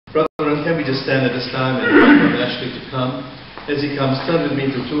Brethren, can we just stand at this time and welcome Ashley to come? As he comes, turn with me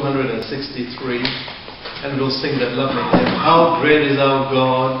to 263, and we'll sing that lovely hymn. How great is our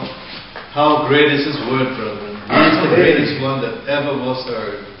God! How great is His word, brethren! He is the greatest one that ever was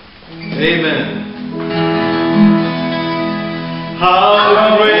heard. Amen.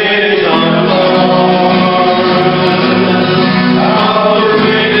 How great is our Lord! How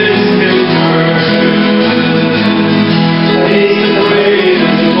great is His word! He's the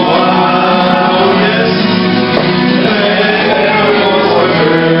greatest one, yes, that ever was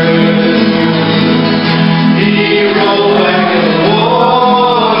heard. He rolled back the waters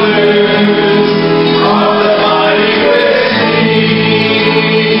of the mighty great sea,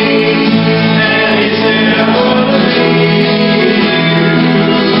 and He said, I will leave you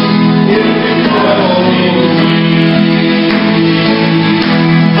if you follow me.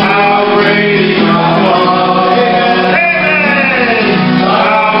 How great is my God! Amen.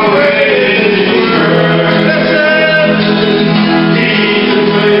 How great is His word! Listen, He's the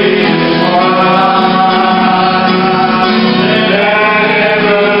greatest one that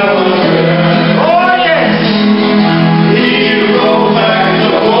ever was heard. Oh yes, He rolled back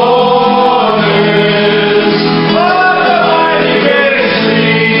the waters of the mighty great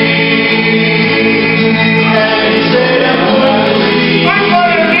sea, and He said, I'm going to lead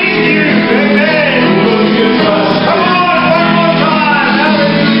you. Amen. Put your trust in Him. Come on, one more time.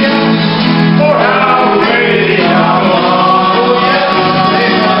 Hallelujah. Oh, how great is our God. Oh, yes.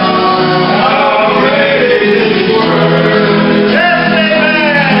 How great is His word. Yes,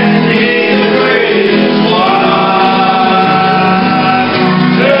 amen. He's the greatest one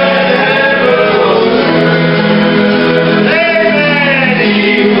that ever was heard. Amen.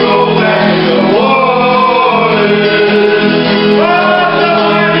 He rolled back the waters of the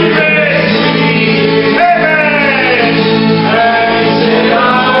mighty great sea. Amen. And He said, I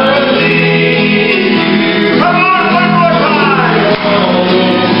will lead you. Come on, one more time.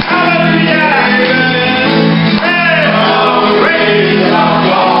 Hallelujah. Amen. How great is our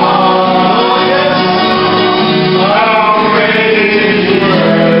God. Yes. How great is His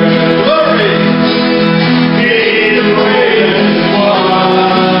word. Glory. He's the greatest one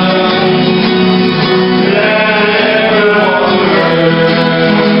that ever was heard.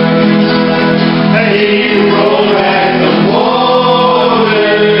 And He rolled back the waters of the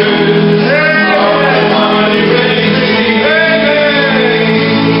mighty great sea. Amen.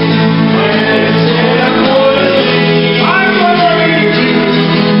 And He said, I'm going to lead you.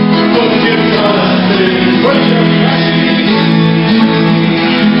 Put your trust in Him. Put your trust in Him.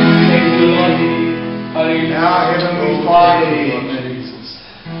 Thank you, Lord. Now, Heavenly Father,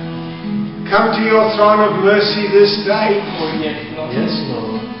 come to your throne of mercy this day. Yes,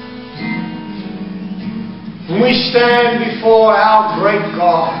 Lord. And we stand before our great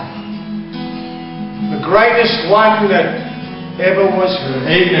God, the greatest one that ever was heard.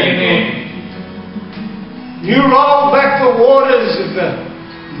 Amen. You rolled back the waters of the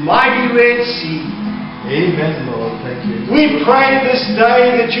mighty Red Sea. Amen, Lord. Thank you. We pray this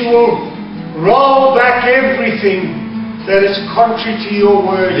day that you will roll back everything that is contrary to your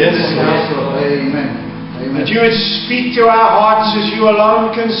word. Yes, this Lord. day. Amen. Amen. That you would speak to our hearts as you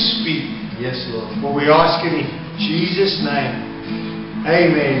alone can speak. Yes, Lord. For we ask in Jesus' name.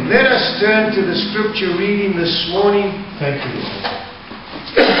 Amen. Let us turn to the scripture reading this morning. Thank you, Lord.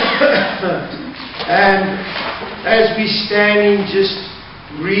 And as we standing, just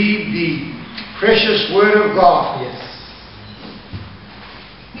read the precious word of God. Yes.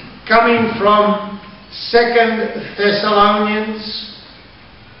 Coming from 2 Thessalonians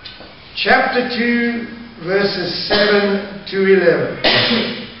chapter 2 verses 7 to 11.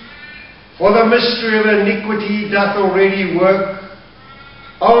 For the mystery of iniquity doth already work.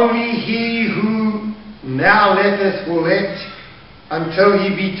 Only he who now letteth will let until he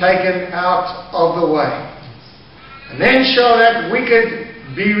be taken out of the way. And then shall that wicked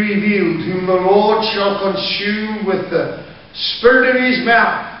be revealed, whom the Lord shall consume with the spirit of His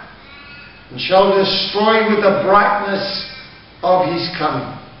mouth, and shall destroy with the brightness of His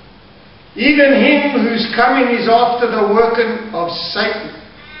coming. Even him whose coming is after the working of Satan,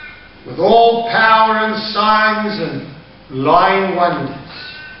 with all power and signs and lying wonders,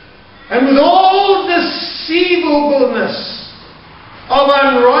 and with all deceivableness of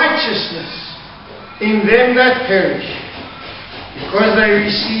unrighteousness in them that perish, because they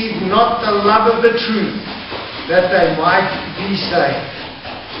received not the love of the truth, that they might be saved.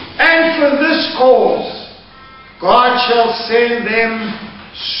 And for this cause God shall send them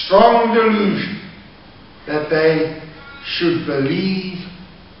strong delusion, that they should believe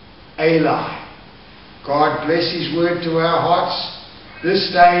a lie. God bless His word to our hearts.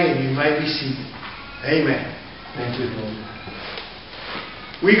 this day, and you may be seated. Amen. Thank you, Lord.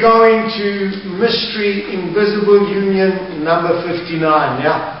 We're going to Mystery Invisible Union number 59.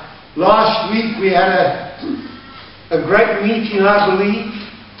 Now, last week we had a great meeting, I believe.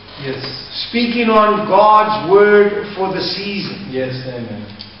 Yes. Speaking on God's Word for the season. Yes, amen.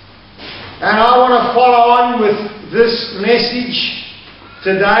 And I want to follow on with this message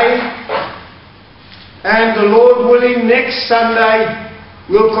today. And the Lord willing, next Sunday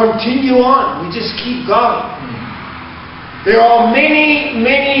we'll continue on. We just keep going. There are many,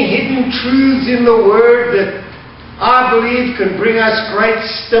 many hidden truths in the Word that I believe can bring us great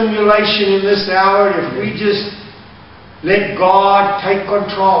stimulation in this hour if we just let God take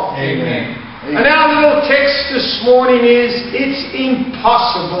control. Amen. And our little text this morning is, it's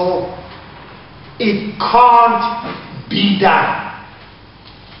impossible. It can't be done.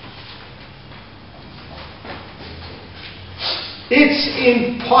 It's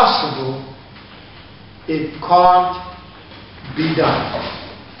impossible. It can't be done.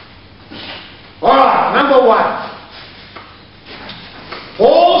 Alright, number one.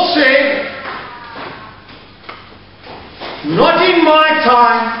 Paul said, not in my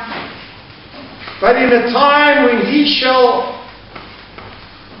time, but in a time when he shall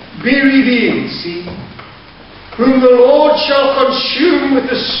be revealed, see, whom the Lord shall consume with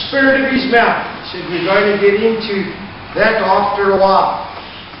the spirit of his mouth. He said we're going to get into that after a while.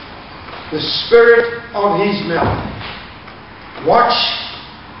 The spirit of his mouth. Watch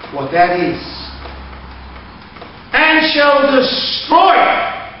what that is. And shall destroy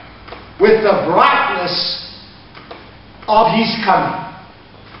with the brightness of his coming.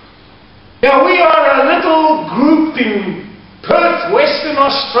 Now we are a little group in Perth, Western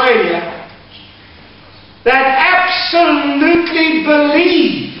Australia, that absolutely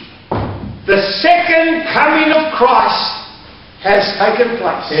believe the second coming of Christ has taken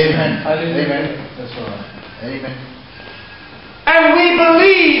place. Amen. Amen. That's right. Amen. And we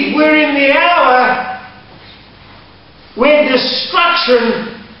believe we're in the hour where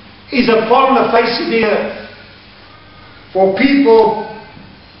destruction is upon the face of the earth. For people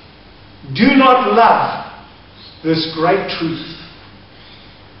do not love this great truth,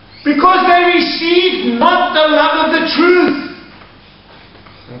 because they receive not the love of the truth.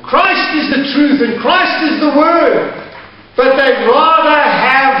 And Christ is the truth, and Christ is the Word, but they'd rather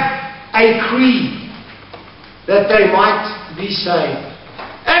have a creed that they might be saved.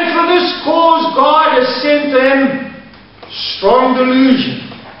 And for this cause God has sent them strong delusion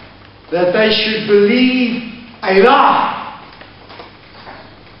that they should believe a lie.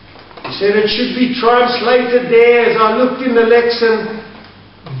 He said it should be translated there, as I looked in the lexicon,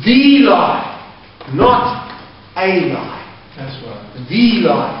 the lie, not a lie. That's right. The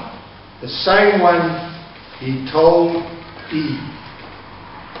lie. The same one he told Eve.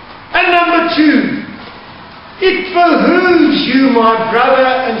 And number two, it behooves you, my brother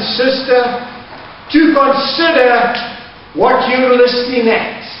and sister, to consider what you're listening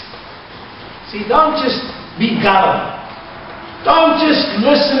at. See, don't just be gullible. Don't just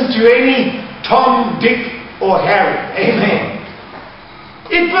listen to any Tom, Dick, or Harry. Amen.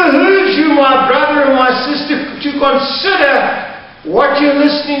 It behooves you, my brother and my sister, to consider what you're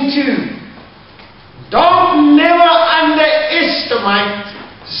listening to. Don't never underestimate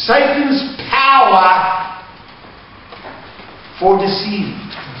Satan's power for deceiving.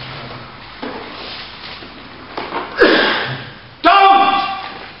 Don't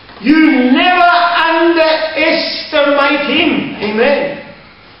you never underestimate him. Amen.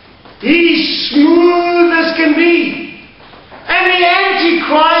 He's smooth as can be. And the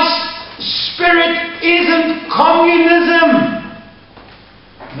Antichrist spirit isn't communism.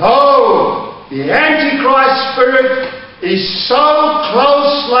 No. The Antichrist spirit is so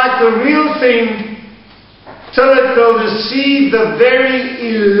close like the real thing till it will deceive the very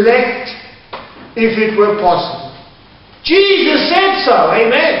elect if it were possible. Jesus said so.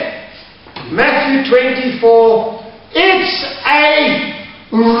 Amen. Matthew 24, it's a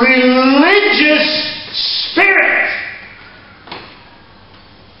religious spirit.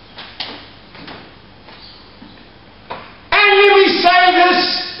 And let me say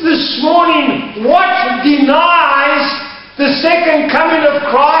this morning, what denies the second coming of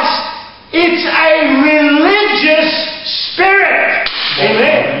Christ? It's a religious spirit.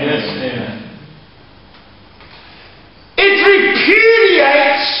 Amen. Yes, amen. It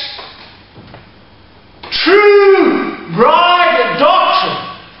repudiates true bride doctrine.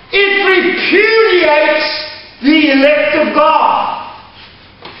 It repudiates the elect of God.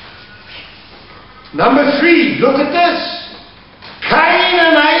 Number 3, look at this. Cain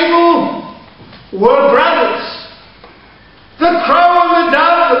and Abel were brothers. The crow and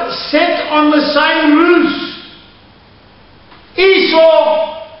from the same roost.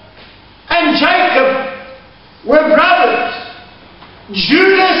 Esau and Jacob were brothers.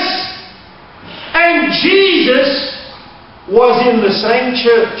 Judas and Jesus was in the same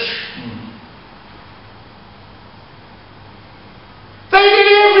church. They did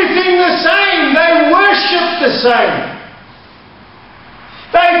everything the same. They worshipped the same.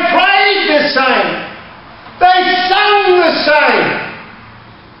 They prayed the same. They sung the same.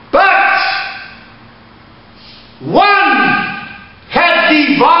 But one had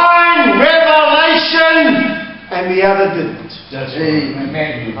divine revelation and the other didn't. That's Amen.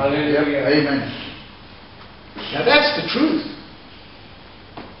 Amen. Hallelujah. Amen. Now that's the truth.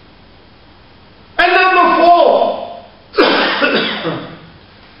 And number 4,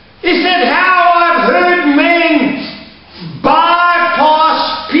 he said, how I've heard men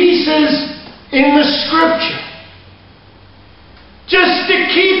bypass pieces in the scripture just to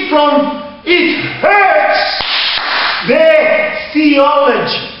keep from, it hurts their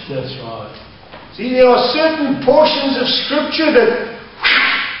theology. That's right. See, there are certain portions of scripture that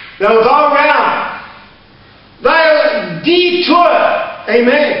they'll go around. They'll detour.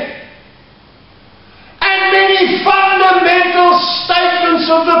 Amen. And many fundamental statements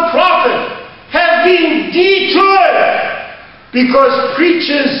of the prophet have been detoured because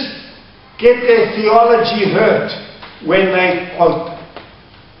preachers get their theology hurt when they quote them.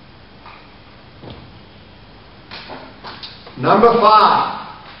 Number 5.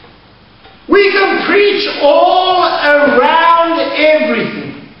 We can preach all around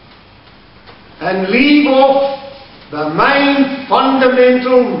everything and leave off the main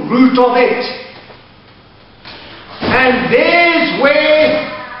fundamental root of it. And there's where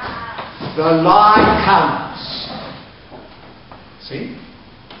the lie comes. See?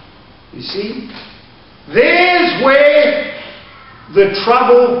 You see? There's where the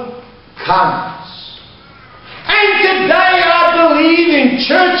trouble comes. And today I believe in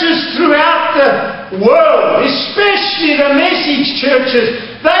churches throughout the world, especially the message churches,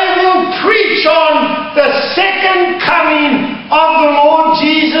 they will preach on the second coming of the Lord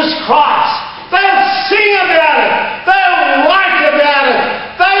Jesus Christ. They'll sing about it. They'll write about it.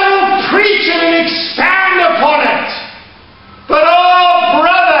 They will preach it and expound upon it. But oh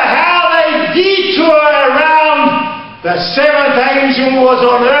brother, how they detour around the 7th angel was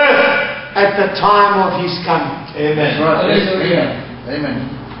on earth at the time of his coming. Amen. Right. Hallelujah. Amen.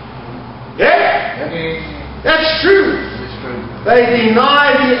 Yeah? Amen. That's true. That's true. They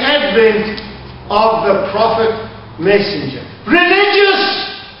deny the advent of the prophet messenger. Religious?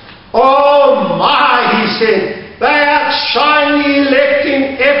 Oh my, he said, they outshine the elect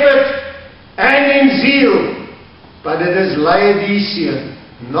in effort and in zeal. But it is Laodicea,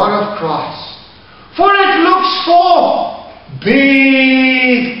 not of Christ. For it looks for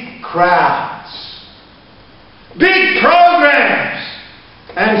big crowds, big programs,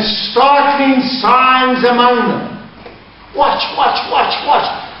 and startling signs among them. Watch.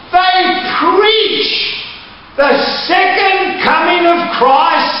 They preach the second coming of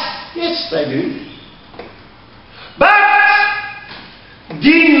Christ. Yes, they do. But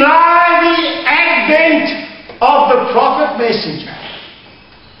deny the advent of the prophet messenger.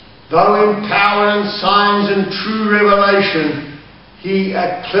 Though in power and signs and true revelation, he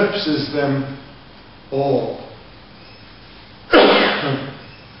eclipses them all.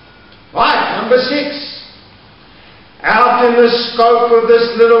 Right, number 6. Out in the scope of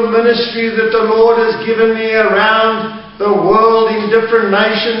this little ministry that the Lord has given me around the world in different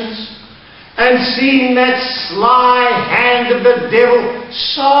nations, and seeing that sly hand of the devil,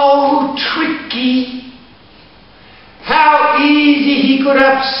 so tricky, how easy he could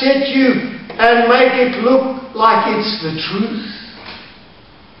upset you and make it look like it's the truth.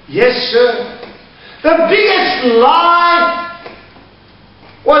 Yes, sir. The biggest lie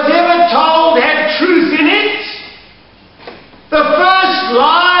was ever told had truth in it. The first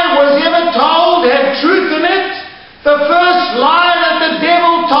lie was ever told had truth in it. The first lie that the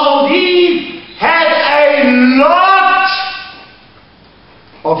devil told Eve had a lot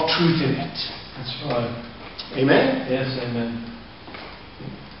of truth in it. That's right. Amen? Yes, amen.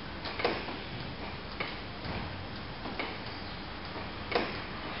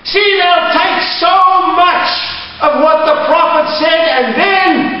 See, they'll take so much of what the prophet said, and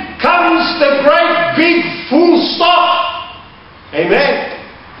then comes the great big full stop. Amen.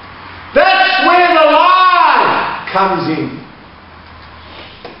 That's where the lie comes in.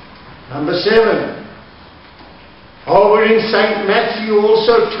 Number 7. Over in St. Matthew,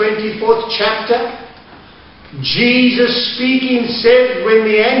 also 24th chapter, Jesus speaking said when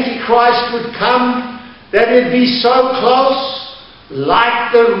the Antichrist would come, that it'd be so close,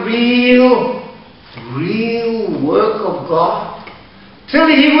 like the real work of God, till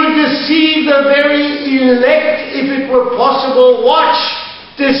He would deceive the very elect, if it were possible. Watch,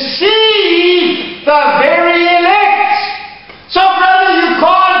 deceive the very elect. So brother, you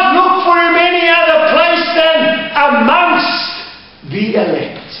can't look for Him any other place than amongst the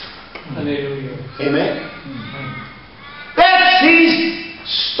elect. Hallelujah. Amen. That's His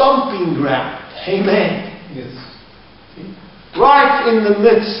stomping ground. Amen. Yes. Right in the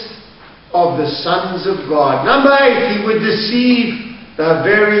midst of the sons of God. Number 8, He would deceive the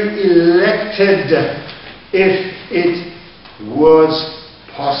very elected, if it was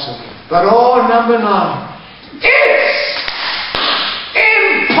possible. But number 9, it's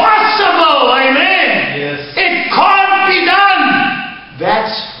impossible. Amen. Yes. It can't be done.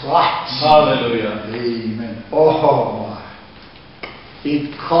 That's right. Hallelujah. Amen. Oh my.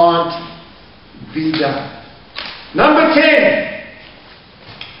 It can't be done. Number 10.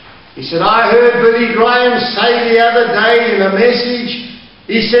 He said, I heard Billy Graham say the other day in a message,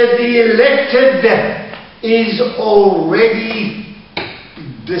 he said, the elected is already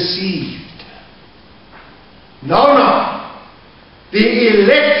deceived. No. The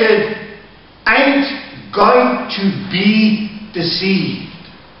elected ain't going to be deceived.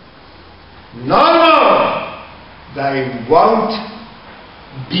 No. They won't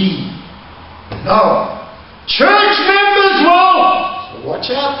be. No. Church members will. So watch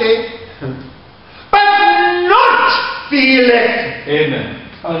out there. But not the elected. Amen.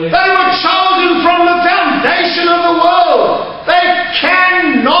 They were chosen from the foundation of the world. They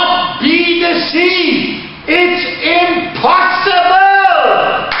cannot be deceived. It's impossible.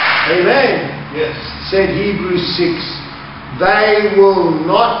 Amen. Yes. Said Hebrews 6. They will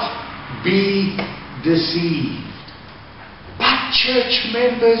not be deceived. But church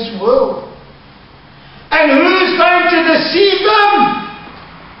members will. And who's going to deceive them?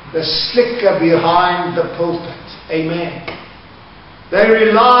 The slicker behind the pulpit. Amen. They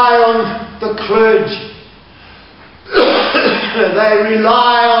rely on the clergy. They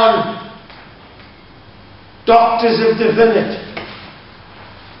rely on doctors of divinity.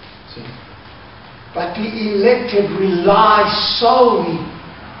 But the elected rely solely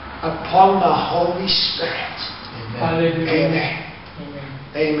upon the Holy Spirit. Hallelujah. Amen.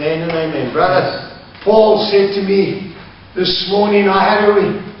 Amen and amen. Brother Paul said to me this morning, I had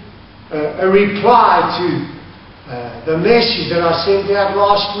a reply to the message that I sent out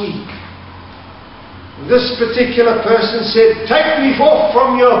last week. This particular person said, take me off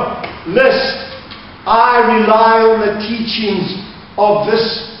from your list. I rely on the teachings of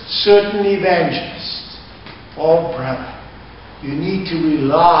this certain evangelist. Oh brother, you need to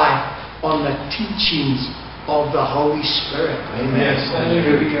rely on the teachings of the Holy Spirit. Amen. Yes.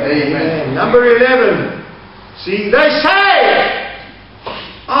 Hallelujah. Amen. Number 11. See, they say,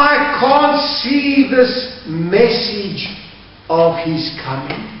 I can't see this message of His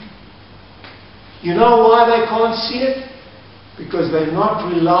coming. You know why they can't see it? Because they're not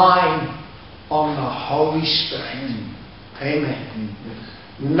relying on the Holy Spirit. Amen.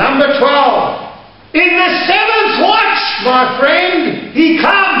 Number 12. In the 7th watch, my friend, He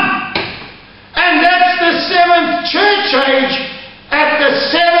come. And that's the 7th church age at the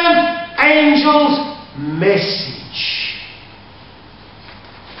 7th angel's message.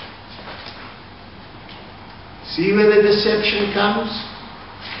 See where the deception comes?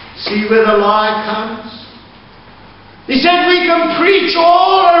 See where the lie comes? He said we can preach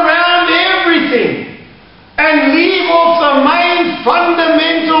all around everything and leave off the main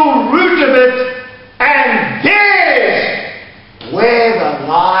fundamental root of it, and there's where the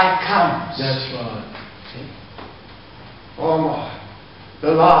lie comes. That's right. Oh my.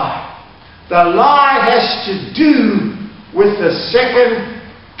 The lie. The lie has to do with the second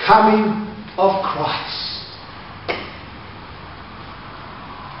coming of Christ.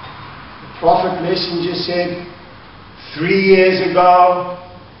 The prophet messenger said 3 years ago,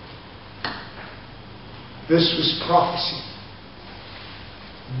 this was prophecy.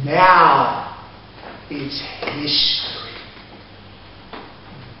 Now it's history.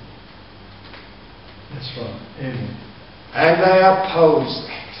 That's right. Amen. And they oppose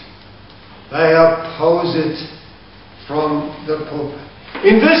that. They oppose it from the pulpit.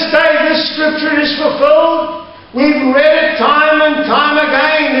 In this day, this scripture is fulfilled. We've read it time and time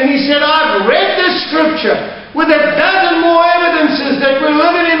again. And he said, I've read this scripture with a dozen more evidences that we're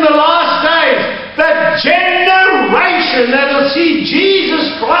living in the last days. The generation that will see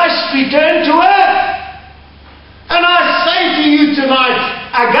Jesus Christ return to earth. And I say to you tonight,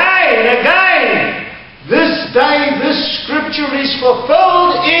 again, this day, this scripture is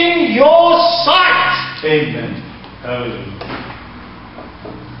fulfilled in your sight. Amen. Hallelujah.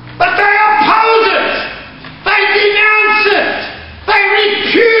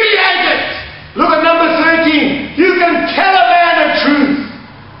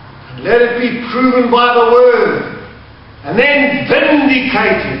 proven by the Word, and then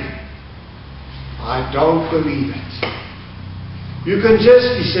vindicated. I don't believe it. You can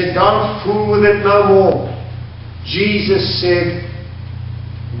just, he said, don't fool with it no more. Jesus said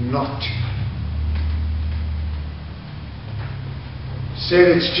not to. He said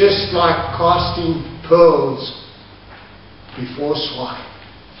it's just like casting pearls before swine.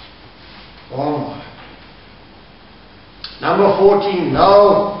 Oh my. Number 14,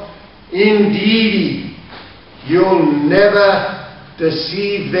 no, indeed, you'll never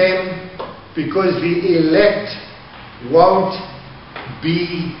deceive them, because the elect won't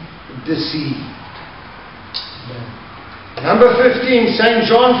be deceived. Number 15, St.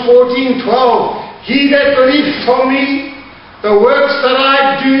 John 14:12, he that believeth on me, the works that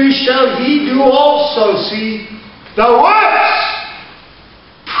I do shall he do also. See, the works,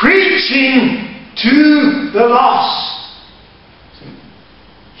 preaching to the lost,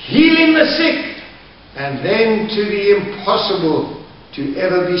 healing the sick, and then to the impossible to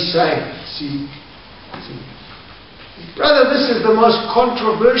ever be saved. See, brother, this is the most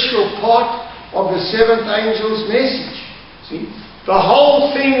controversial part of the seventh angel's message. See, the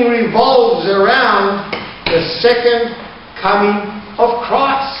whole thing revolves around the second coming of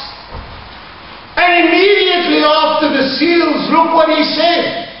Christ. And immediately after the seals, look what he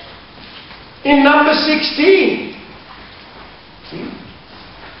said in number 16. See?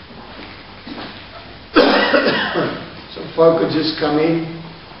 Some folk have just come in.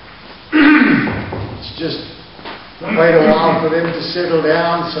 It's just wait a while for them to settle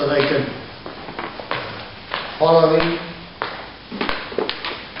down so they can follow me.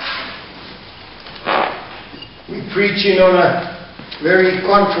 We're preaching on a very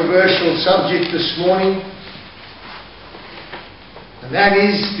controversial subject this morning, and that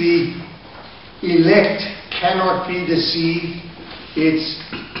is the elect cannot be deceived. It's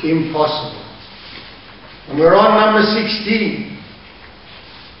impossible. And we're on number 16.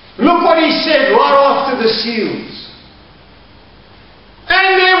 Look what he said right after the seals.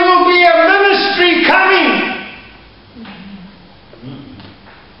 And there will be a ministry coming.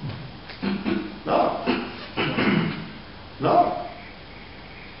 No.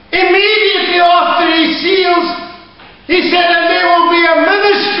 Immediately after he seals, he said, and there will be a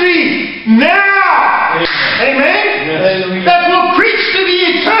ministry now. Amen? Yes. That will preach to the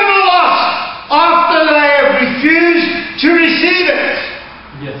eternal lost after they have refused to receive it.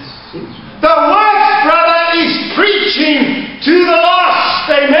 Yes. The works, brother, is preaching to the lost.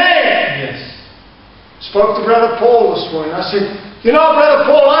 Amen. Yes. Spoke to Brother Paul this morning. I said, you know, Brother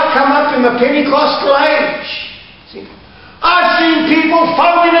Paul, I come up in the Pentecostal age. See, I've seen people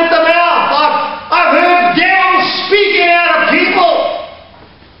foaming at the mouth. I've heard devils speaking out of people.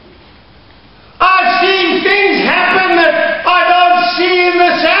 I've seen things happen that I don't see in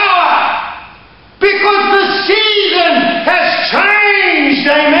this hour. Because the season has changed,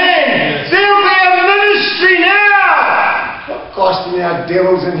 amen. Yes. There'll be a ministry now, casting out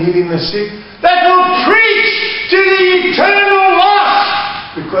devils and healing the sick, that will preach to the eternal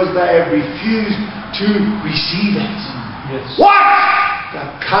lost, because they have refused to receive it. Yes. What? The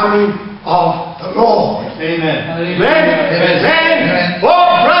coming of the Lord. Amen. Amen. Amen.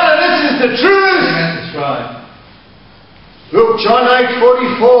 Oh, brother, this is the truth. Amen. That's right. Look, John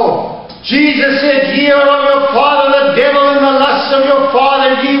 8:44. Jesus said, ye are of your father the devil, and the lusts of your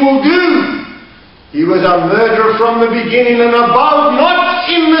father ye will do. He was a murderer from the beginning, and abode not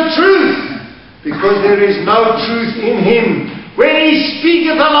in the truth, because there is no truth in him. When he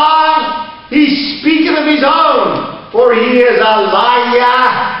speaketh a lie, he speaketh of his own, for he is a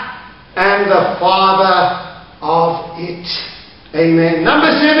liar and the father of it. Amen. Number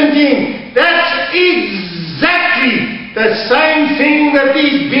 17. That's exactly the same thing that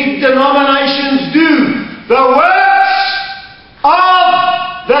these big denominations do. The works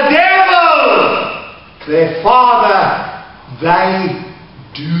of the devil, their father, they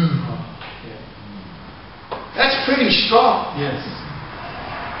do. That's pretty strong. Yes.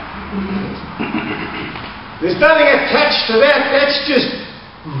 There's nothing attached to that. That's just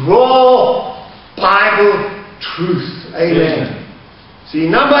raw Bible truth. Amen. Yes. See,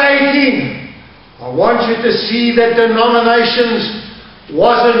 number 18. I want you to see that denominations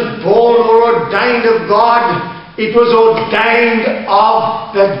wasn't born or ordained of God. It was ordained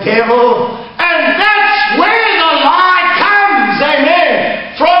of the devil. And that's where the lie comes.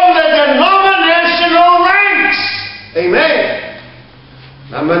 Amen. From the denominational ranks. Amen.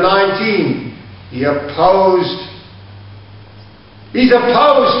 Number 19. He's opposed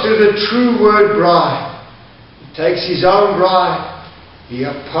to the true word bride. He takes his own bride. He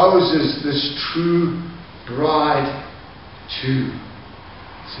opposes this true bride too.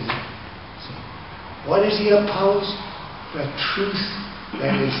 See? What does he oppose? The truth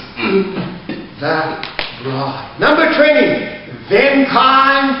that is in the bride. Number 20. Them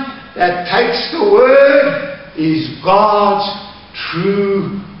kind that takes the word is God's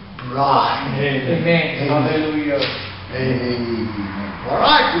true bride. Amen. Hallelujah. Amen.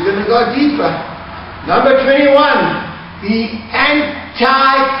 Alright, we're going to go deeper. Number 21. The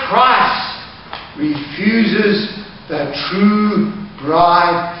Antichrist refuses the true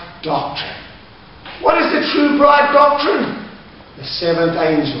bride doctrine. What is the true bride doctrine? The seventh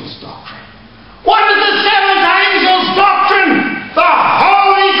angel's doctrine. What is the seventh angel's doctrine? The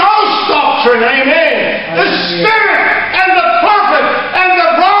Holy Ghost doctrine. Amen. The Spirit and the prophet and the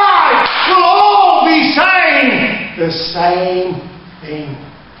bride will all be saying the same thing.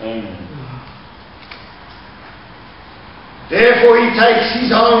 Amen. Therefore he takes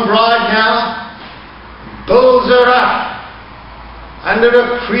his own bride now, builds her up under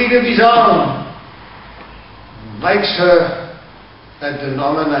a creed of his own, makes her a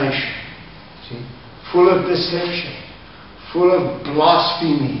denomination, see, full of deception, full of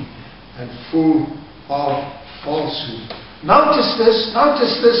blasphemy, and full of falsehood. Notice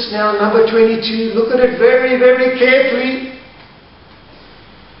this now, number 22. Look at it very, very carefully.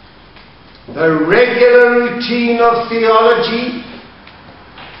 The regular routine of theology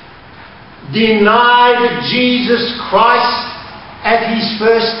denied Jesus Christ at his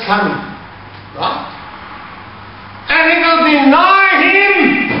first coming. Right? And it will deny him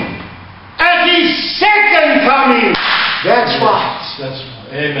at his second coming. That's right. That's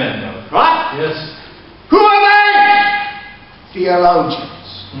right. Amen. Right? Yes. Who are they? Theologians.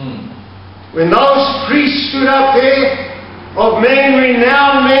 When those priests stood up there, of men,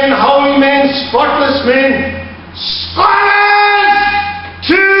 renowned men, holy men, spotless men, scholars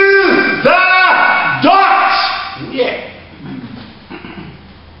to the dot. Yeah.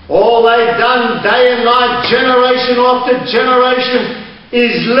 All they've done day and night, generation after generation,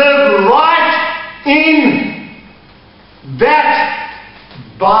 is live right in that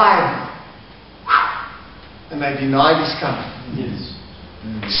Bible. And they denied his coming. Yes.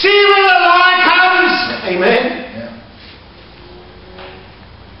 See when the lie comes. Amen.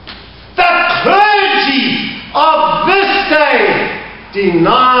 The clergy of this day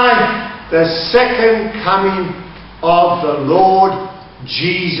deny the second coming of the Lord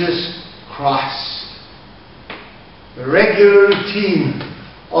Jesus Christ. The regular routine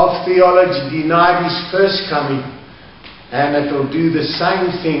of theology denied his first coming, and it will do the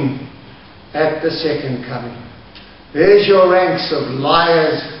same thing at the second coming. There's your ranks of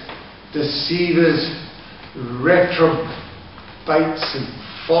liars, deceivers, reprobates, and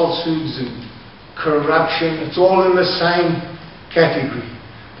falsehoods and corruption. It's all in the same category.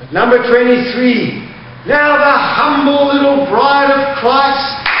 But number 23. Now the humble little bride of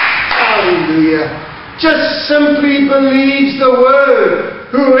Christ, hallelujah, just simply believes the word.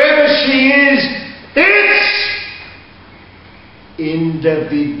 Whoever she is, it's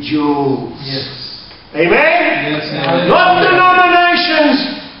individuals. Yes. Amen? Yes. Amen. Not denominations,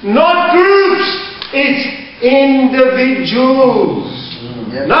 not groups. It's individuals.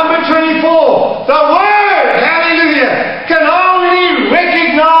 Yes. Number 24. The Word, hallelujah, can only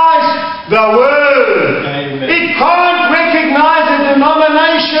recognize the Word. Amen. It can't recognize a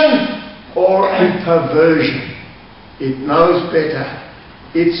denomination or a perversion. It knows better.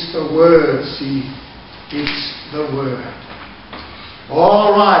 It's the Word, see. It's the Word.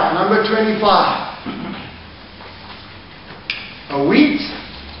 All right, number 25. A wheat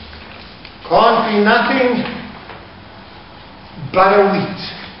can't be nothing but a wheat.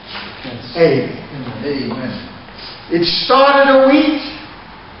 Yes. Amen. It started a wheat,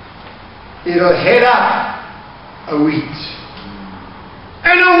 it'll head up a wheat.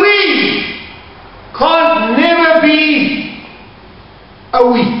 And a wheat can't never be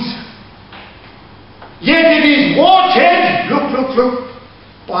a wheat. Yet it is watered, look,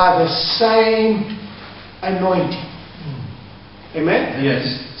 by the same anointing. Amen? Yes.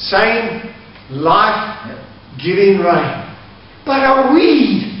 Same life-giving rain. But a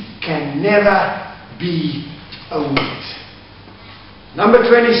weed can never be a wheat. Number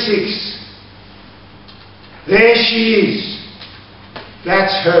 26. There she is.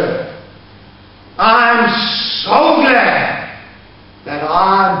 That's her. I'm so glad that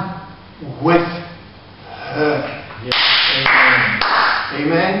I'm with her. Yes. Amen.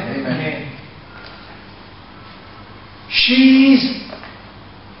 Amen? Amen. She's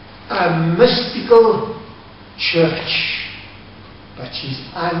a mystical church, but she's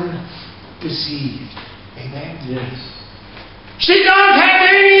undeceived. Amen? Yes. She don't have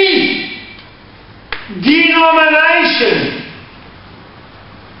any denomination.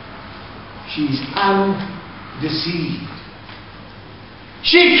 she's undeceived.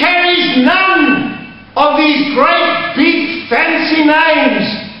 She carries none of these great big fancy names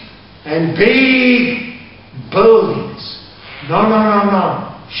and big buildings. No, no, no, no.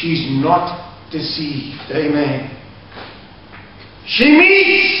 She's not deceived. Amen. She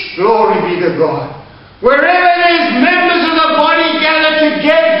meets, glory be to God, wherever there's members of the body gather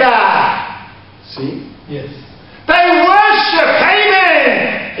together. See? Yes. They worship,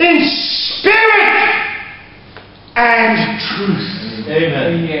 amen, in spirit and truth.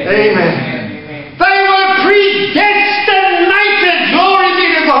 Amen. Amen. They were predestinated, glory be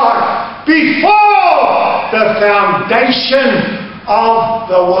to God, before the foundation of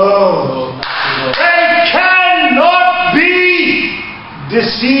the world. They cannot be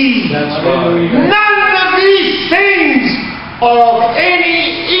deceived. That's right. None of these things are of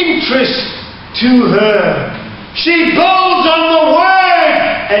any interest to her. She builds on the Word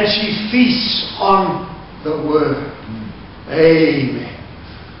and she feasts on the Word. Amen.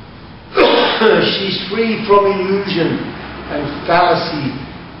 She's free from illusion and fallacy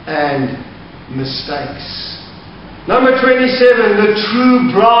and mistakes. Number 27, the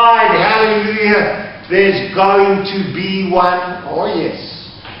true bride. Hallelujah. There's going to be one. Oh yes.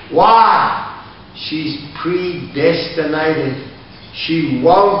 Why? She's predestinated. She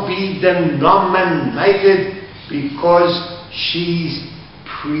won't be denominated because she's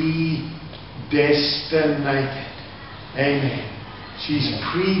predestinated. Amen. She's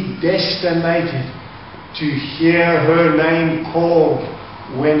predestinated to hear her name called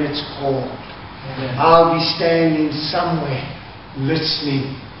when it's called. Amen. I'll be standing somewhere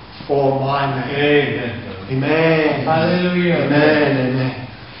listening for my name. Amen. Amen. Hallelujah. Amen. Amen.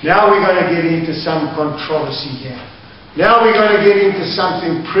 Now we're going to get into some controversy here. Now we're going to get into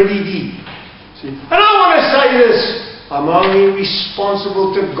something pretty deep. See? And I want to say this. I'm only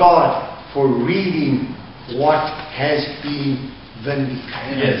responsible to God for reading what has been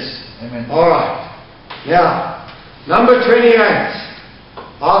vindicated. Yes. Amen. Alright. Now, number 28.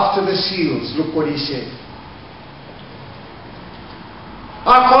 After the seals, look what he said.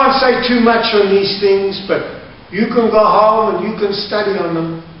 I can't say too much on these things, but you can go home and you can study on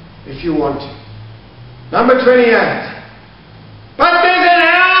them if you want to. Number 28. But there's an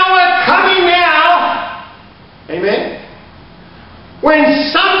hour coming now, amen, when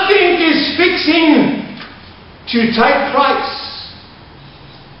something is fixing to take place.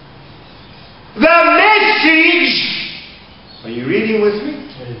 The message, are you reading with me?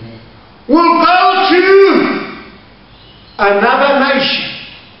 Will go to another nation,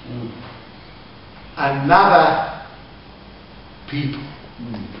 another people.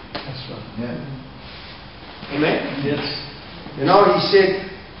 That's right. Yeah. Amen? Yes. You know, he said,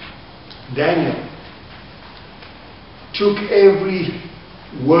 Daniel took every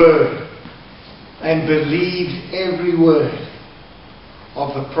word and believed every word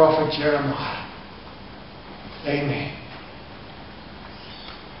of the prophet Jeremiah. Amen.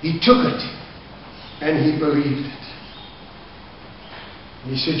 He took it and he believed it.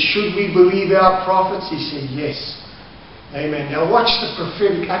 He said, should we believe our prophets? He said, yes. Amen. Now watch the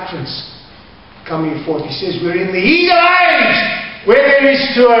prophetic utterance coming forth. He says, we're in the eagle age where there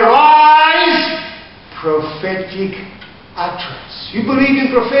is to arise prophetic utterance. You believe in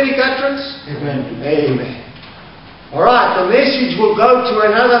prophetic utterance? Amen. Amen. Alright, the message will go to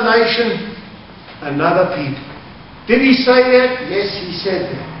another nation, another people. Did he say that? Yes, he said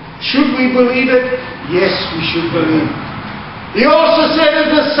that. Should we believe it? Yes, we should believe it. He also said as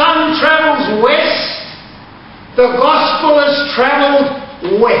the sun travels west, the gospel has traveled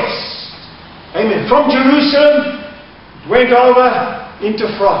west. Amen. From Jerusalem, it went over into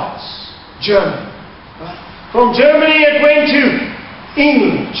France, Germany. From Germany it went to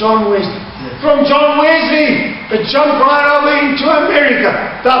England, John Wesley. Yes. From John Wesley, it jumped right over into America.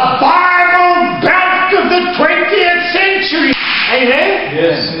 The Bible Belt of the 20th century. Amen?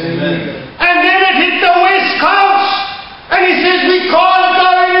 Yes. Amen. And then it hit the West Coast. And he says, we can't go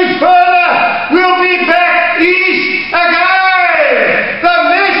any further. We'll be back east again. The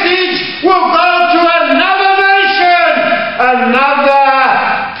message will go to another nation, another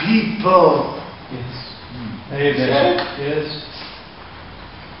people. Yes. Amen. Yes.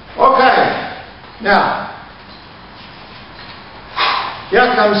 Okay. Now, here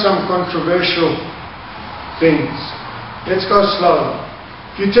comes some controversial things. Let's go slowly.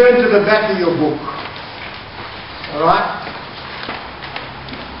 If you turn to the back of your book, alright?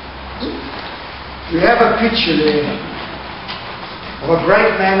 We have a picture there of a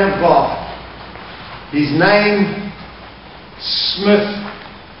great man of God. His name, Smith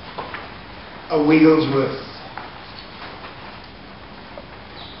Wigglesworth.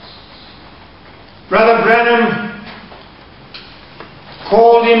 Brother Branham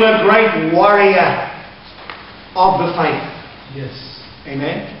called him a great warrior of the faith. Yes.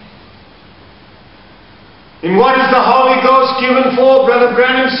 Amen. And what is the Holy Ghost given for? Brother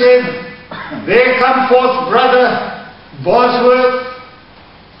Branham said, there come forth Brother Bosworth,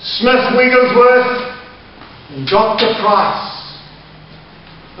 Smith Wigglesworth, and Dr. Price,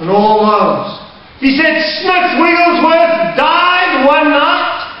 and all those. He said Smith Wigglesworth died one night,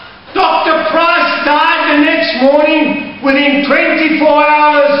 Dr. Price died the next morning. Within 24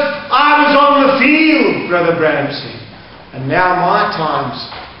 hours I was on the field, Brother Branham said. And now my time's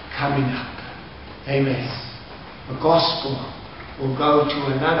coming up. Amen. The gospel will go to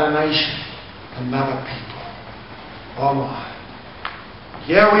another nation, another people. Oh my.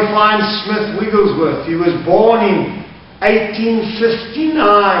 Here we find Smith Wigglesworth. He was born in 1859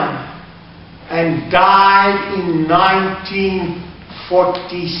 and died in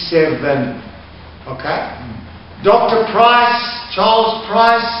 1947. Okay? Dr. Price, Charles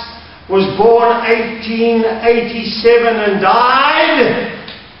Price, was born 1887 and died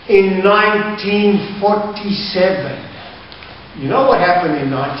in 1947. You know what happened in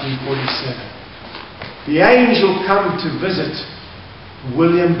 1947? The angel came to visit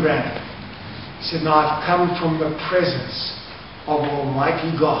William Branham. He said, now I've come from the presence of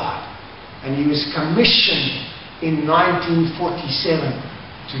Almighty God. And he was commissioned in 1947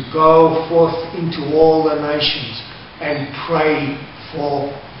 to go forth into all the nations and pray for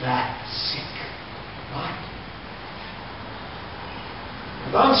that sick. Right?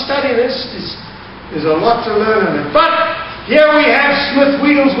 Don't study this. There's a lot to learn in it. But here we have Smith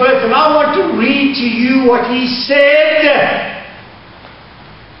Wigglesworth, and I want to read to you what he said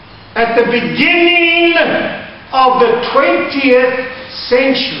at the beginning of the 20th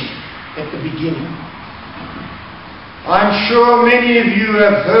century. At the beginning. I'm sure many of you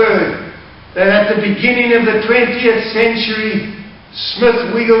have heard that at the beginning of the 20th century,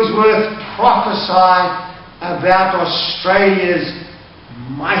 Smith Wigglesworth prophesied about Australia's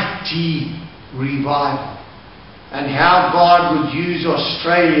mighty revival and how God would use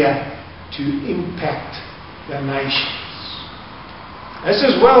Australia to impact the nations. This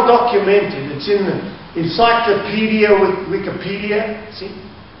is well documented. It's in the encyclopedia with Wikipedia. See?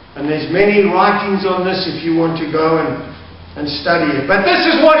 And there's many writings on this if you want to go and study it. But this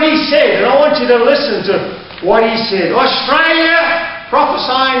is what he said, and I want you to listen to what he said. Australia,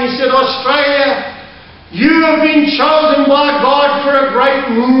 prophesying, he said, Australia, you have been chosen by God for a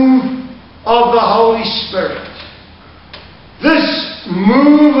great move of the Holy Spirit. This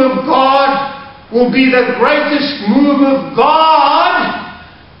move of God will be the greatest move of God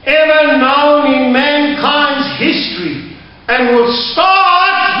ever known in mankind's history, and will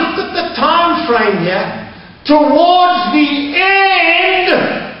start, look at the time frame here, towards the end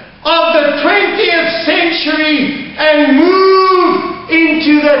of the 20th century and move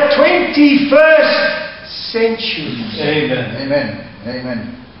into the 21st century. Amen. Amen. Amen.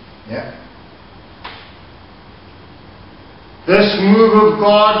 Yeah. This move of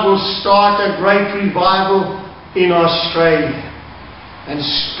God will start a great revival in Australia and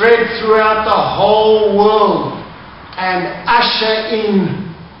spread throughout the whole world and usher in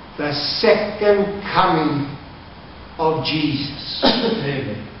the second coming of Jesus.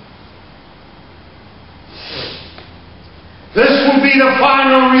 Amen. This will be the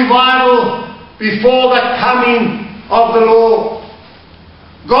final revival before the coming of the Lord.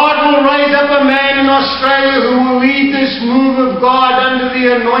 God will raise up a man in Australia who will lead this move of God under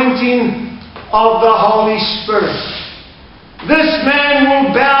the anointing of the Holy Spirit. This man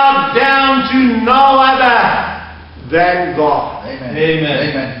will bow down to no other than God. Amen. Amen.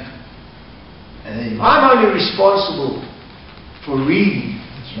 Amen. Amen. I'm only responsible for reading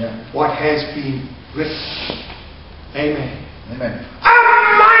what has been written. Amen. Amen. A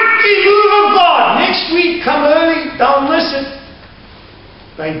mighty move of God. Next week, come early. Don't miss it.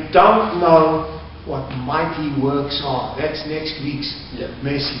 They don't know what mighty works are. That's next week's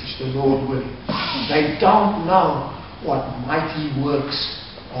message, the Lord willing. They don't know what mighty works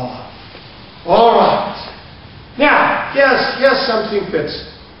are. All right. Now, here's something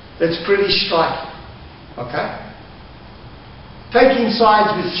that's pretty striking. Okay? Taking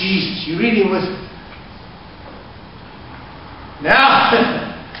sides with Jesus. You're reading with me. Now,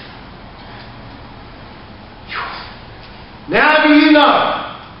 now do you know,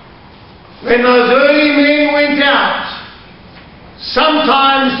 when those early men went out,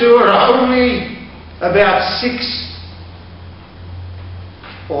 sometimes there were only about 6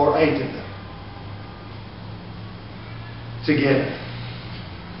 or 8 of them together.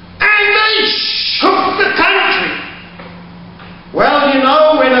 And they shook the country. Well, you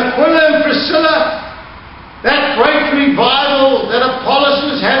know, when Aquila and Priscilla that great revival that Apollos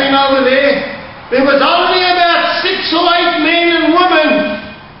was having over there was only about 6 or 8 men and women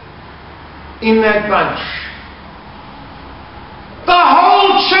in that bunch. The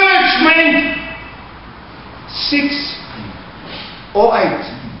whole church meant 6 or 8.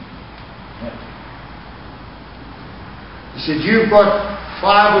 He said, you've got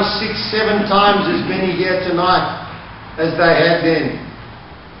 5 or 6, 7 times as many here tonight as they had then.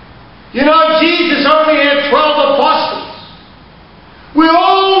 You know, Jesus only had 12 apostles. We're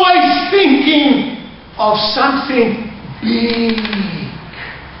always thinking of something big.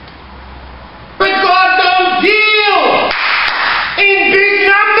 But God don't deal in big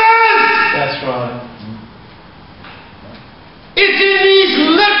numbers. That's right. It's in these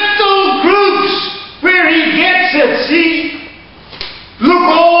little groups where He gets it. See? Look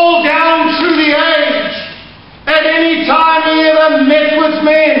all down through the age. At any time He ever met with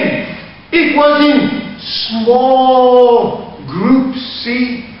men, it was in small groups,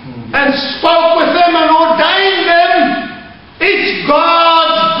 see? And spoke with them and ordained them. It's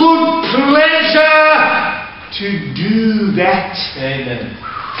God's good pleasure to do that. Amen.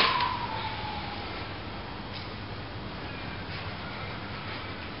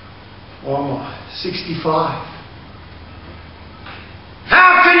 Oh my, 65.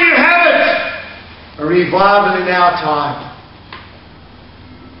 How can you have it? A revival in our time.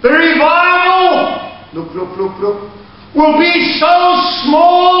 The revival, look, will be so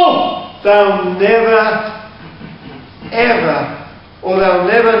small they'll never, ever, or they'll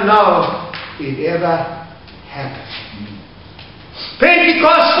never know it ever happened.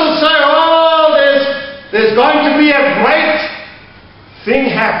 Pentecostals say, oh, there's going to be a great thing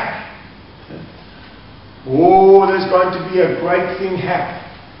happen. Oh, there's going to be a great thing happen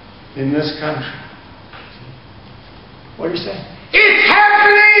in this country. What do you say? It's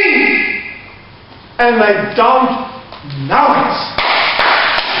happening! And they don't know it.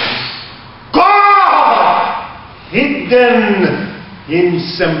 God hidden in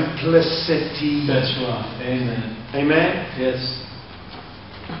simplicity. That's right. Amen. Amen? Yes.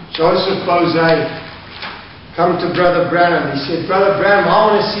 Joseph Bose come to Brother Branham. He said, Brother Branham,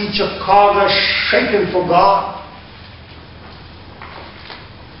 I want to see Chicago shaken for God.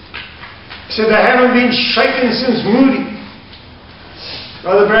 He said, they haven't been shaken since Moody.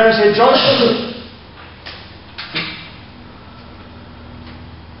 Brother Branham said, Joseph,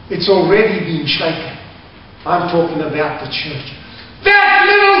 it's already been shaken. I'm talking about the church. That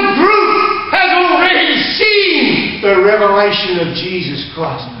little group has already seen the revelation of Jesus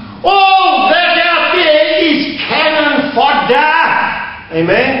Christ. All that out there is cannon fodder.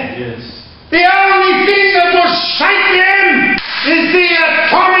 Amen? Yes. The only thing that will shake them is the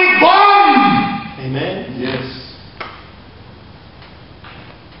atomic bomb. Amen? Yes.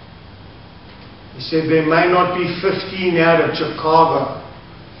 He said there may not be 15 out of Chicago.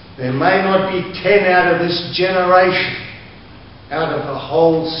 There may not be 10 out of this generation, out of the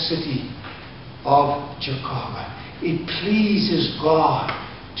whole city of Chicago. It pleases God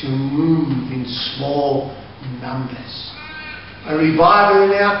to move in small numbers. A revival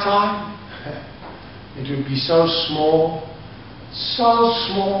in our time, it would be so small,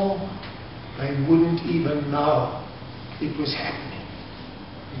 they wouldn't even know it was happening.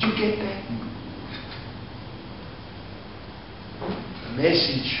 Did you get that? The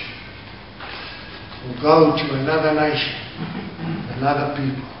message will go to another nation, another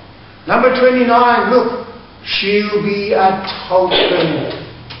people. Number 29, look, she'll be a token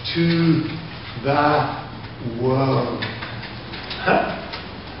to the world. Huh?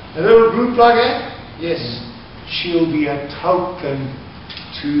 A little group like that? Yes. She'll be a token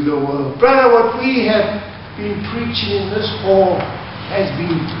to the world. Brother, what we have been preaching in this hall has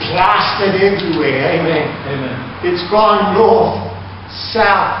been plastered everywhere. Amen. Amen. It's gone north,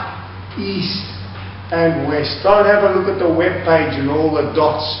 south, east, and west. Go and have a look at the web page and all the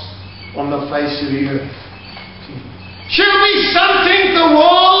dots on the face of the earth. She'll be something the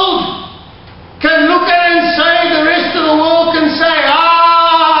world can look at and say, the rest of the world can say,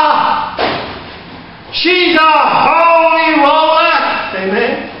 she's a holy roller.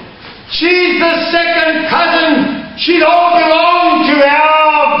 Amen. She's the second cousin. She don't belong to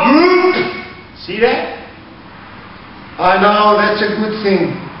our group. See that? I know that's a good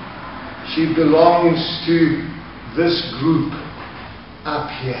thing. She belongs to this group up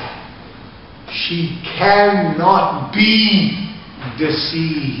here. She cannot be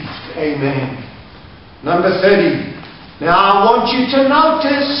deceived. Amen. Number 30. Now I want you to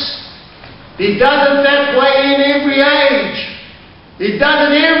notice, He does it that way in every age. He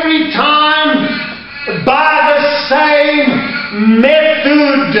does it every time by the same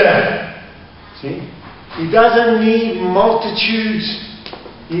method. See? He doesn't need multitudes.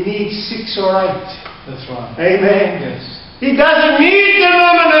 He needs 6 or 8. That's right. Amen. Yes. He doesn't need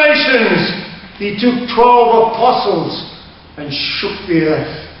denominations. He took 12 apostles and shook the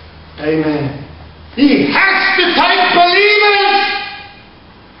earth. Amen. He has to take believers.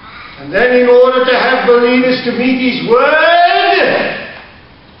 And then in order to have believers to meet His word,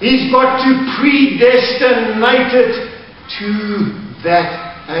 He's got to predestinate it to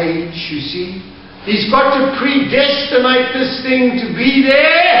that age, you see. He's got to predestinate this thing to be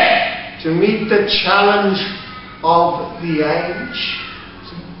there to meet the challenge of the age.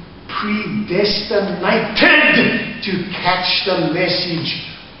 Predestinated to catch the message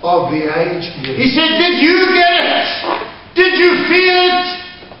of the age. He said, did you get it? Did you feel it?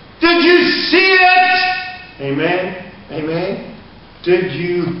 Did you see it? Amen. Amen. Did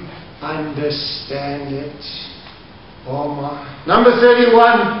you understand it? Oh my. Number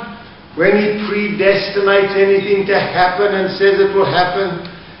 31. When He predestinates anything to happen and says it will happen,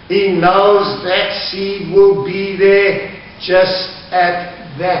 He knows that seed will be there just at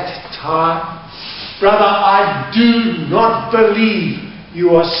that time. Brother, I do not believe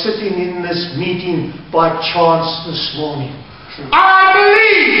you are sitting in this meeting by chance this morning. I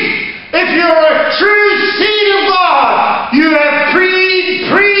believe if you're a true seed of God, you have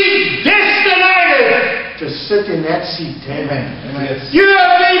predestinated to sit in that seat. Amen. Yes. You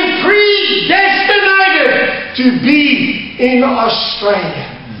have been predestinated to be in Australia.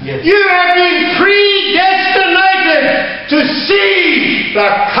 Yes. You have been predestinated to see the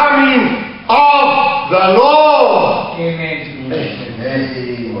coming of the Lord. Amen.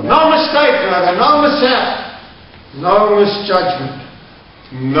 Amen. No mistake, brother. No mishap. No misjudgment.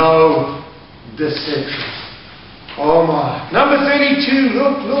 No deception. Oh my. Number 32.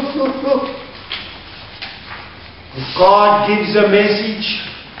 Look. If God gives a message,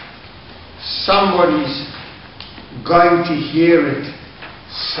 somebody's going to hear it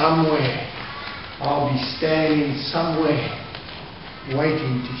somewhere. I'll be standing somewhere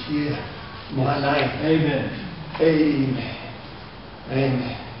waiting to hear my name. Amen. Amen.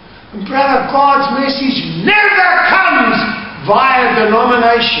 Amen. And brother, God's message never comes via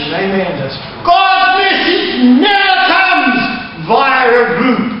denomination. Amen. That's true. God's message never comes via a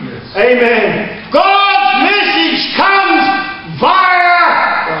group. Yes. Amen. God's message comes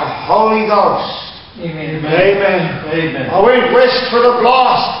via the Holy Ghost. Amen. Amen. Amen. I went west for the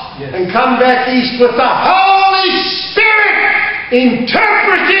blast. Yes. And come back east with the Holy Spirit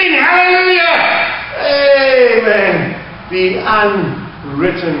interpreting, hallelujah, amen, the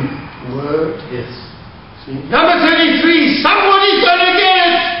unwritten word. Yes. See? Number 33, somebody's going to get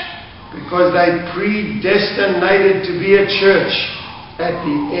it because they predestinated to be a church at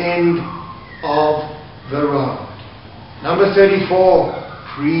the end of the road. Number 34,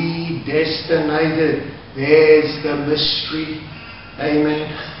 predestinated. There's the mystery. Amen.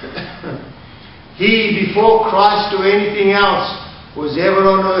 He, before Christ or anything else was ever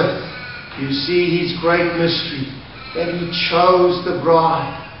on earth, you see His great mystery, that He chose the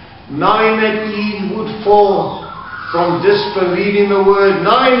bride, knowing that Eve would fall from disbelieving the word,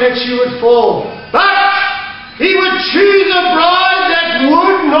 knowing that she would fall. But He would choose a bride that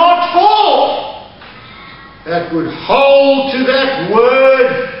would not fall, that would hold to that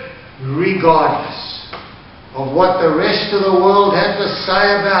word regardless of what the rest of the world had to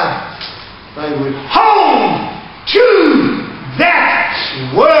say about it. They would hold to that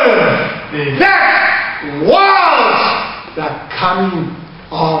word. Amen. That was the coming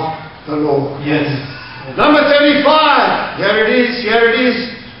of the Lord. Yes. Number 35. Here it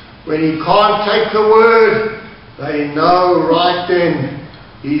is. When He can't take the word, they know right then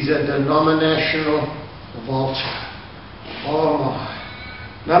He's a denominational vulture. Oh my.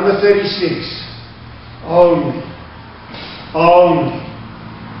 Number 36. Only.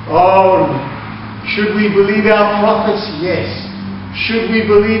 Should we believe our prophets? Yes. Should we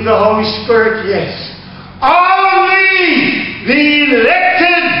believe the Holy Spirit? Yes. Only the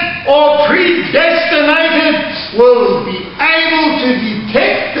elected or predestinated will be able to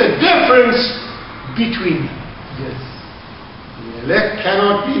detect the difference between them. Yes. The elect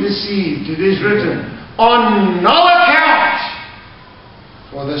cannot be deceived. It is written, on no account.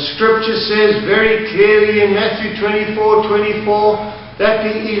 For the scripture says very clearly in Matthew 24:24 that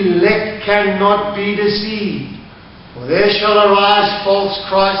the elect cannot be deceived. For there shall arise false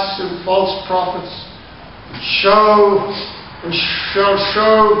Christs and false prophets, and shall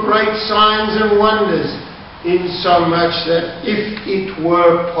show great signs and wonders, insomuch that if it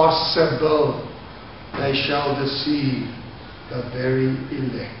were possible, they shall deceive the very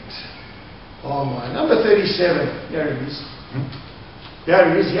elect. Oh my. Number 37. There it is. There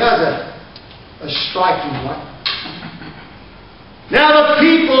it is. a striking one. Now the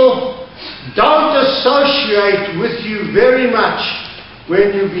people don't associate with you very much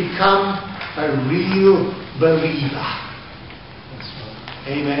when you become a real believer. That's right.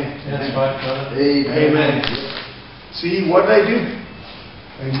 Amen. That's right, brother. Amen. See what they do?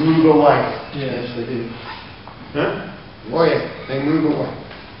 They move away. Yes, they do. Huh? Oh yeah, they move away.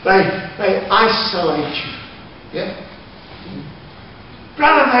 They isolate you. Yeah?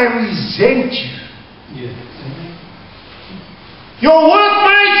 Brother, they resent you. Yes. Your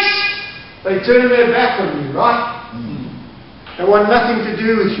workmates, they turn their back on you, right? They want nothing to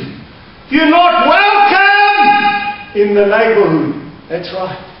do with you. You're not welcome in the neighborhood. That's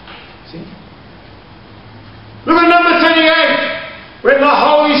right. See? Look at number 38. When the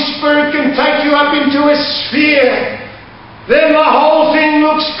Holy Spirit can take you up into a sphere, then the whole thing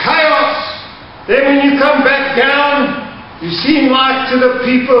looks chaos. Then when you come back down, you seem like to the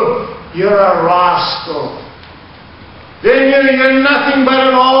people, you're a rascal. Then you're nothing but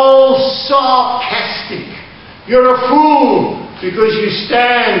an old sarcastic. You're a fool because you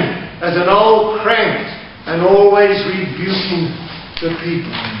stand as an old crank and always rebuking the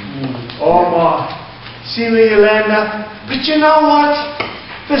people. Oh my. See where you land up? But you know what?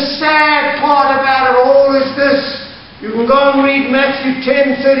 The sad part about it all is this. You can go and read Matthew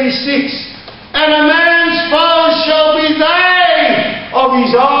 10:36. And a man's foes shall be they of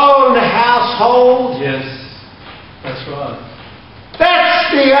his own household. Yes, that's right.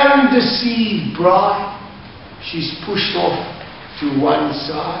 That's the undeceived bride. She's pushed off to one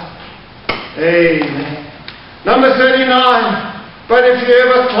side. Amen. Number 39. But if you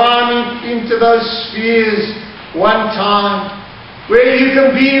ever climb into those spheres one time, where you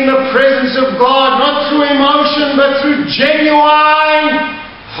can be in the presence of God, not through emotion, but through genuine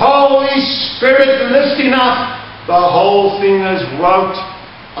Holy Spirit lifting up, the whole thing is wrote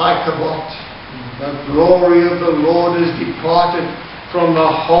Ichabod. The glory of the Lord has departed from the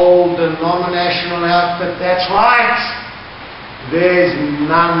whole denominational outfit. That's right. There's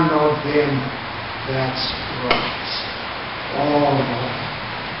none of them that's right. Oh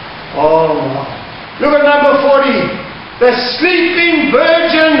my. Oh my. Look at number 40. The sleeping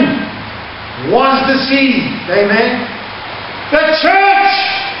virgin was deceived. Amen. The church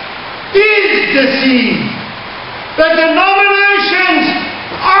is deceived. The denominations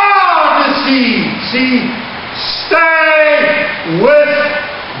are deceived. See, stay with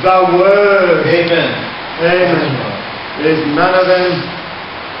the Word. Amen. Amen. There's none of them.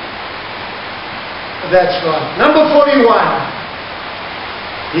 That's right. Number 41.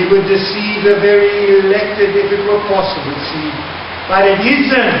 He would deceive the very elected if it were possible. See, but it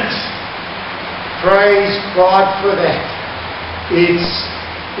isn't. Praise God for that. It's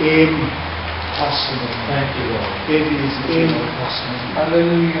impossible. Thank you, Lord. It is impossible.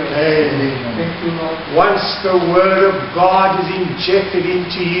 Hallelujah. Amen. Thank you, Lord. Once the Word of God is injected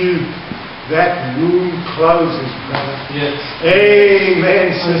into you, that wound closes, brother. Yes.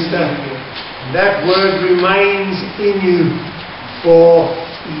 Amen, sister. That Word remains in you for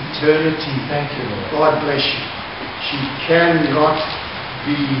eternity. Thank you, Lord. God bless you. She cannot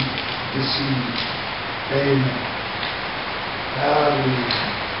be deceived. Amen.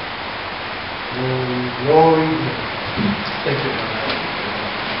 Hallelujah. Glory, glory, glory. Thank you, Lord.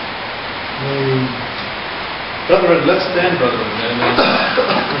 Amen. Brother, let's stand, brother. And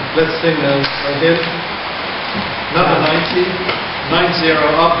let's sing a hymn. Number 90. 90.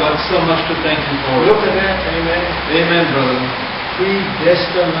 I've got so much to thank you for. Look at that. Amen. Amen, brother.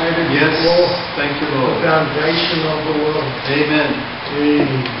 Predestinated Yes. before Thank you, the Lord. foundation of the world. Amen.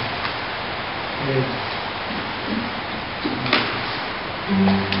 Amen. Amen.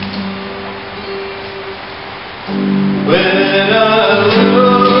 When I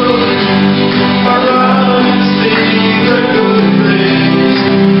look around and see the good things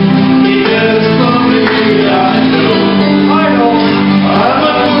He has for me, I know I'm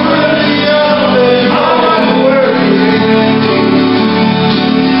unworthy of them. I'm unworthy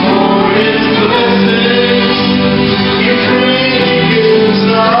for His blessings. His riches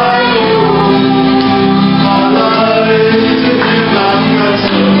I owe. My life to Him I'm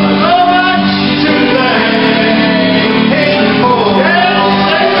trusting.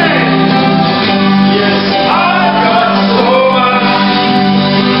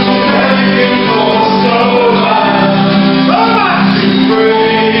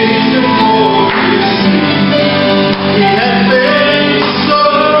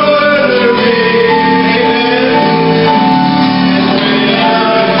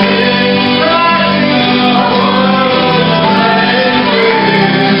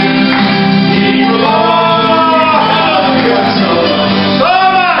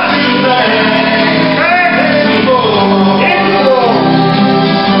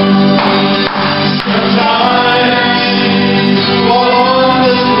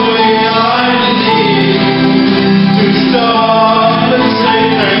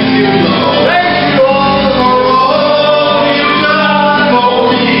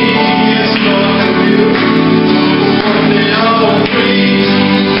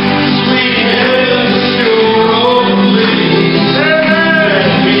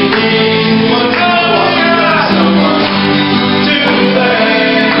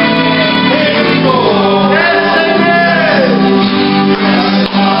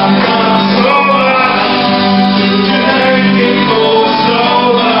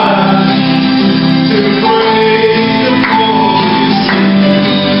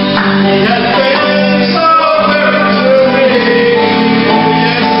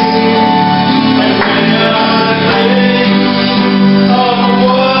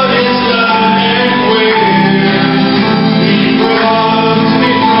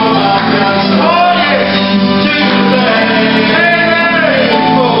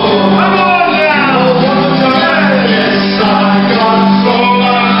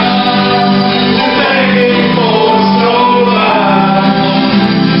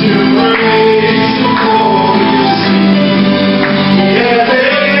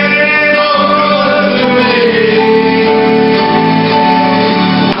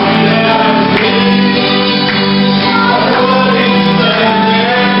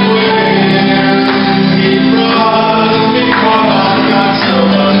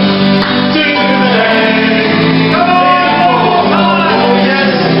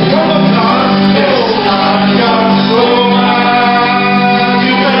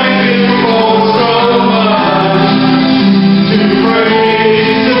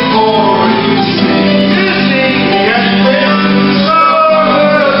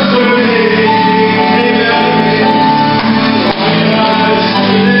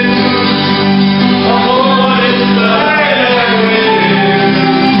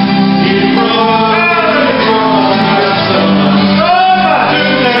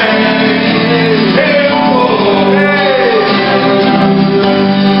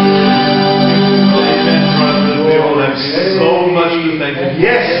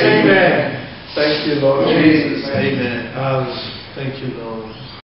 Lord Jesus. Amen. Hallelujah. Thank you, Lord.